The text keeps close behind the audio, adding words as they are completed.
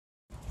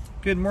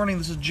Good morning,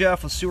 this is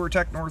Jeff with Sewer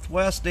Tech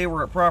Northwest. Today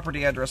we're at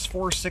property address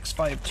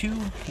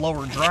 4652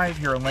 Lower Drive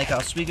here in Lake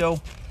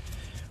Oswego.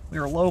 We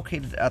are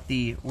located at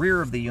the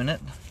rear of the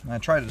unit. I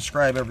try to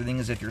describe everything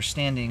as if you're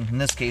standing, in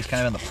this case,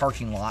 kind of in the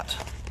parking lot,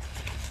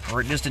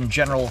 or just in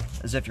general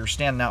as if you're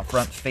standing out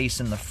front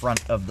facing the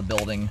front of the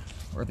building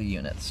or the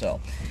unit.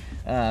 So,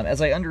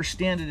 as I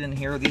understand it in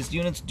here, these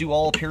units do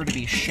all appear to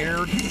be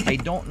shared. I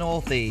don't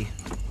know if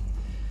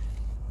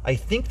I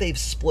think they've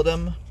split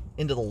them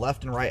into the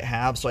left and right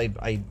halves, so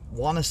I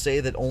want to say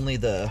that only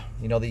the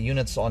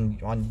units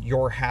on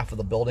your half of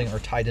the building are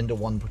tied into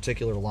one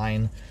particular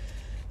line,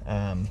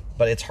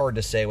 but it's hard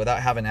to say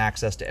without having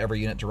access to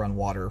every unit to run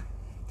water.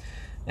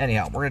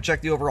 Anyhow, we're going to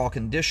check the overall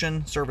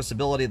condition,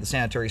 serviceability of the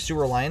sanitary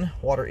sewer line.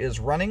 Water is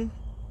running.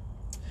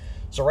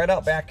 So right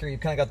out back here,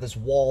 you've kind of got this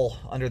wall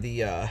under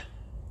the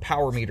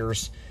power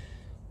meters.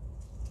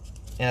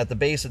 And at the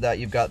base of that,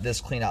 you've got this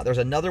clean out. There's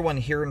another one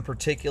here in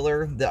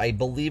particular that I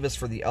believe is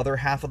for the other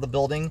half of the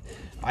building.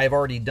 I've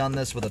already done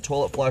this with a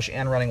toilet flush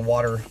and running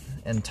water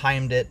and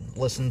timed it,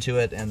 listened to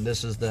it, and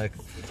this is the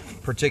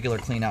particular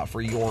clean out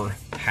for your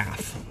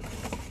half.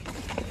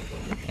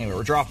 Anyway,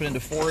 we're dropping into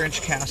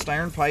 4-inch cast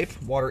iron pipe.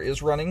 Water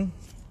is running.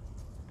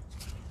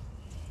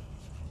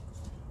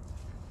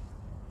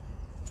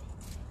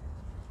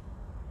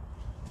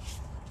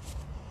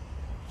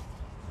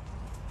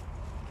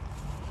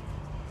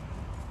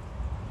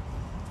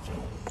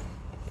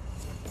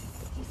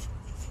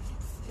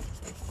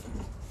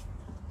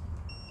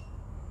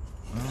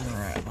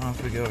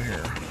 Off we go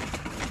here.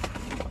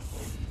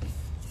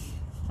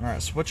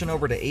 Alright, switching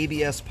over to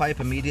ABS pipe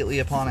immediately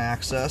upon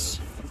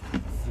access.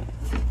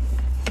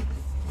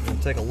 We'll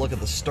take a look at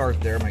the start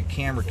there. My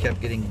camera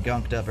kept getting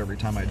gunked up every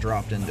time I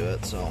dropped into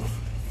it, so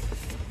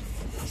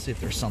let's see if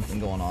there's something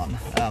going on.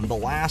 The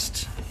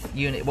last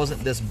unit, it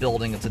wasn't this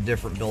building, it's a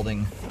different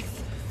building,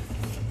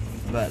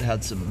 but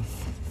had some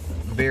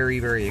very,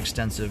 very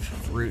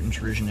extensive root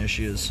intrusion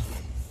issues.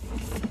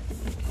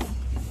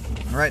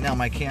 Right now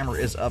my camera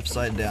is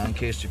upside down in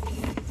case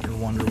you're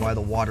wondering why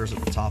the water's at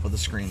the top of the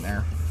screen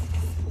there.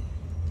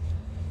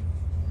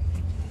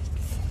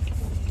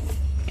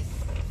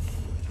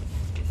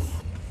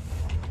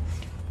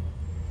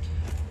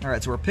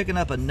 Alright, so we're picking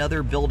up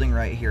another building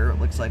right here. It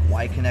looks like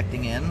Y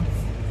connecting in.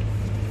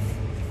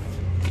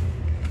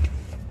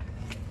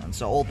 And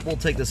so we'll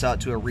take this out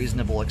to a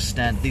reasonable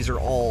extent. These are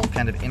all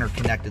kind of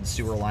interconnected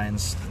sewer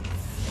lines.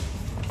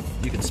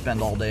 You can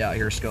spend all day out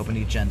here scoping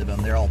each end of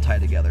them. They're all tied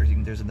together.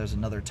 There's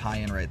another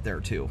tie-in right there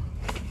too.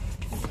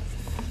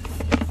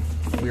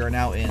 We are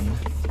now in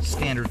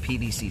standard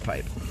PVC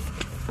pipe.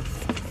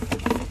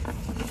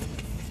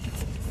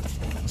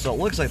 So it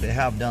looks like they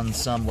have done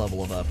some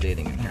level of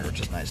updating in here,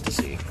 which is nice to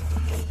see.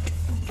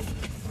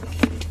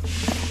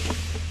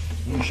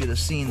 You should have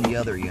seen the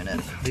other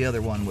unit. The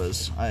other one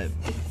was, I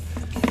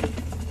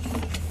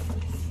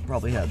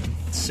probably had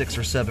 6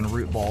 or 7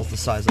 root balls the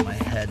size of my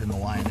head in the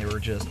line. They were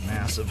just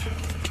massive.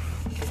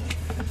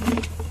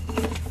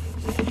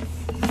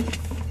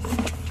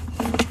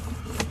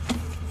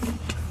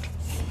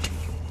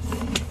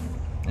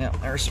 Yeah,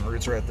 there's some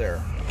roots right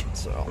there.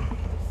 So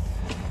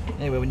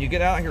anyway, when you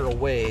get out here a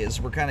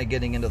ways, we're kind of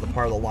getting into the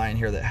part of the line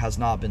here that has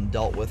not been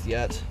dealt with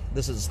yet.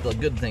 This is the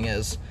good thing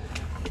is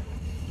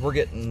we're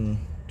getting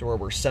to where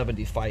we're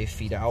 75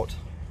 feet out.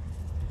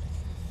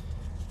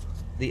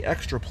 The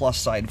extra plus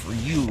side for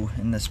you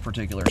in this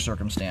particular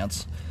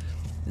circumstance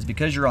is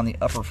because you're on the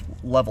upper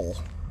level,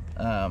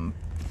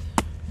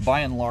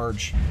 by and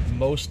large,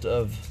 most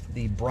of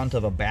the brunt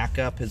of a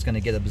backup is going to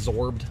get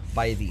absorbed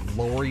by the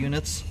lower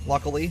units,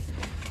 luckily.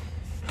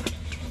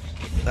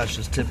 That's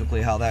just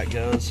typically how that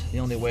goes. The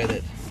only way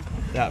that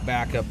that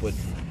backup would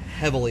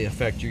heavily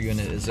affect your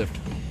unit is if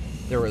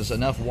there was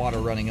enough water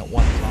running at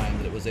one time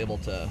that it was able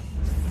to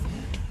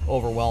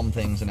overwhelm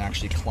things and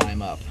actually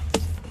climb up.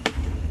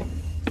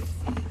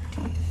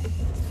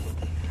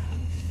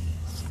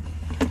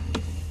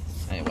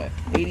 Anyway,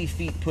 80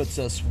 feet puts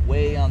us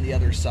way on the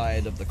other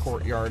side of the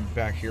courtyard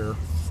back here.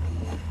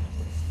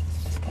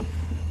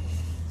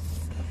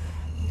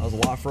 That was a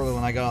lot further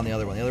than I got on the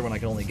other one. The other one I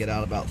could only get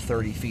out about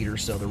 30 feet or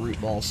so. The root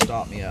balls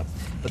stopped me up.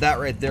 But that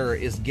right there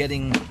is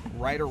getting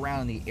right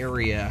around the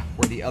area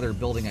where the other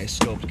building I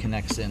scoped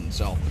connects in.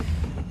 So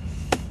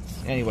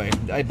anyway,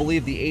 I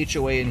believe the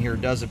HOA in here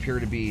does appear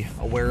to be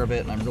aware of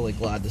it, and I'm really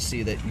glad to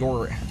see that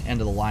your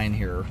end of the line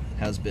here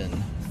has been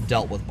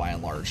dealt with by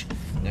and large.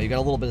 Now you got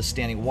a little bit of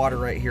standing water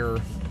right here.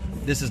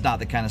 This is not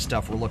the kind of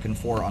stuff we're looking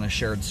for on a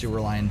shared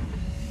sewer line.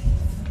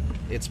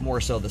 It's more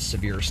so the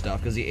severe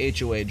stuff, because the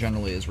HOA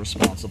generally is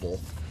responsible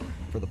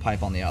for the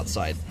pipe on the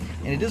outside.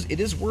 And it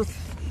is worth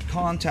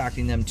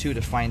contacting them too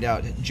to find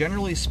out.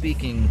 Generally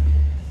speaking,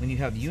 when you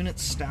have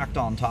units stacked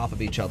on top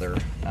of each other,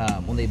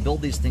 when they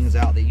build these things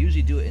out, they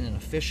usually do it in an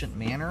efficient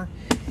manner.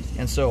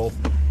 And so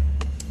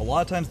a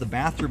lot of times the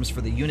bathrooms for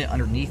the unit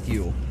underneath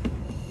you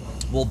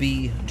will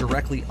be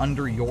directly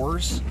under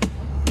yours.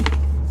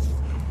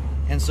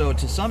 And so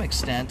to some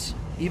extent,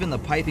 even the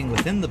piping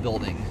within the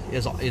building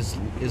is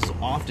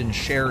often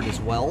shared as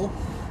well.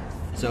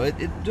 So it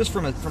just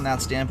from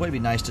that standpoint, it'd be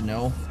nice to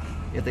know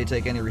if they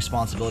take any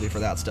responsibility for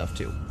that stuff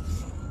too.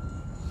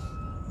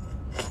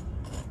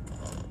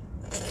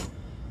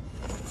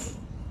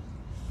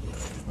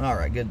 All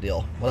right, good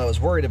deal. What I was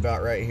worried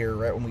about right here,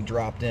 right when we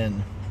dropped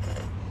in,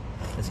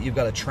 is that you've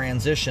got a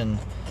transition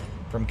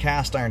from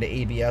cast iron to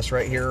ABS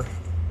right here.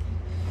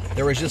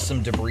 There was just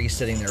some debris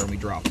sitting there when we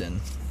dropped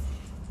in.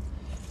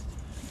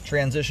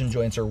 Transition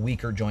joints are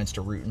weaker joints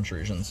to root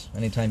intrusions.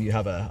 Anytime you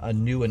have a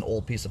new and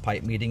old piece of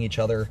pipe meeting each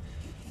other,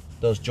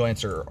 those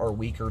joints are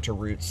weaker to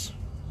roots.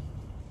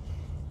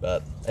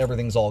 But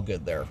everything's all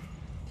good there.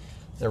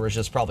 There was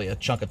just probably a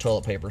chunk of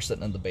toilet paper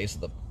sitting in the base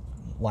of the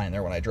line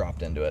there when I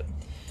dropped into it.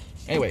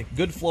 Anyway,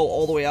 good flow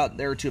all the way out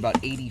there to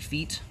about 80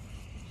 feet.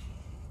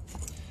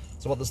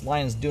 So what this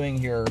line is doing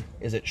here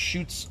is it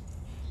shoots.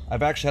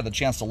 I've actually had the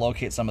chance to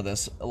locate some of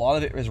this. A lot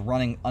of it is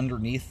running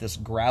underneath this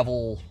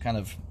gravel, kind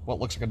of what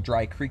looks like a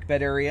dry creek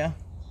bed area.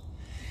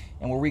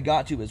 And where we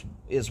got to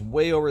is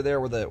way over there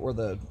where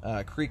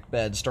the creek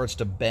bed starts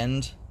to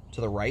bend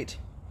to the right.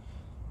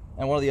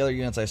 And one of the other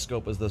units I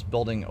scoped was this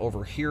building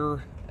over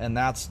here, and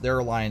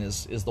their line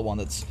is the one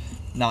that's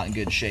not in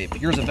good shape.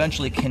 Yours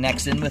eventually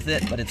connects in with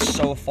it, but it's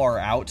so far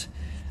out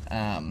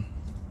that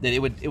it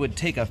would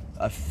take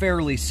a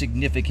fairly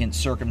significant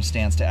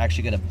circumstance to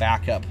actually get a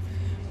backup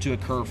to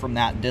occur from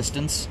that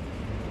distance.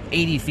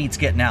 80 feet's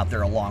getting out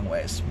there a long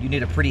ways. You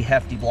need a pretty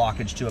hefty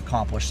blockage to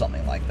accomplish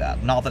something like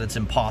that. Not that it's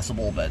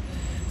impossible, but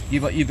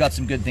you've got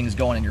some good things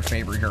going in your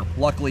favor here.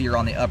 Luckily, you're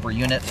on the upper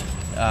unit,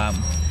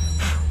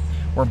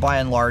 where by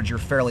and large you're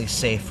fairly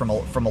safe from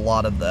a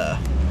lot of the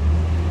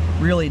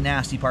really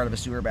nasty part of a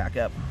sewer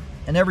backup.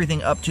 And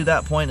everything up to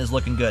that point is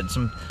looking good.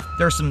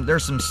 There's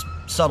some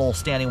subtle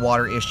standing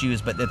water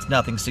issues, but it's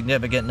nothing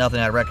significant, nothing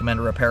I'd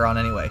recommend a repair on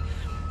anyway.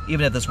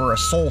 Even if this were a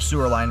sole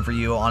sewer line for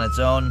you on its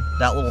own,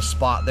 that little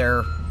spot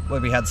there where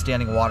we had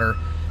standing water,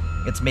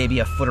 it's maybe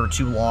a foot or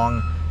two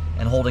long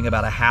and holding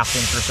about a ½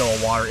 inch or so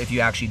of water if you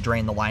actually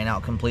drain the line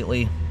out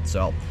completely.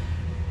 So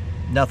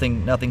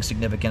nothing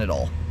significant at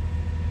all.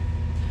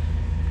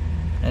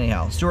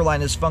 Anyhow, sewer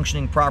line is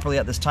functioning properly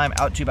at this time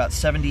out to about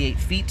 78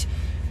 feet.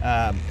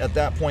 At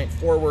that point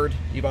forward,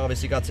 you've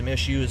obviously got some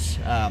issues.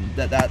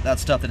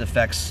 That's stuff that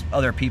affects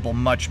other people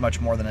much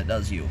more than it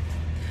does you.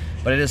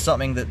 But it is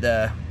something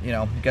that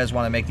you guys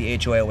want to make the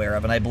HOA aware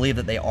of, and I believe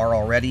that they are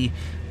already.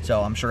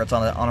 So I'm sure it's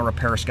on a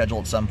repair schedule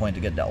at some point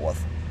to get dealt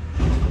with.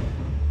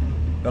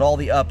 But all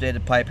the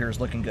updated pipe here is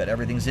looking good.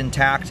 Everything's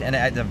intact, and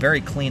it's a very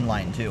clean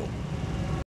line too.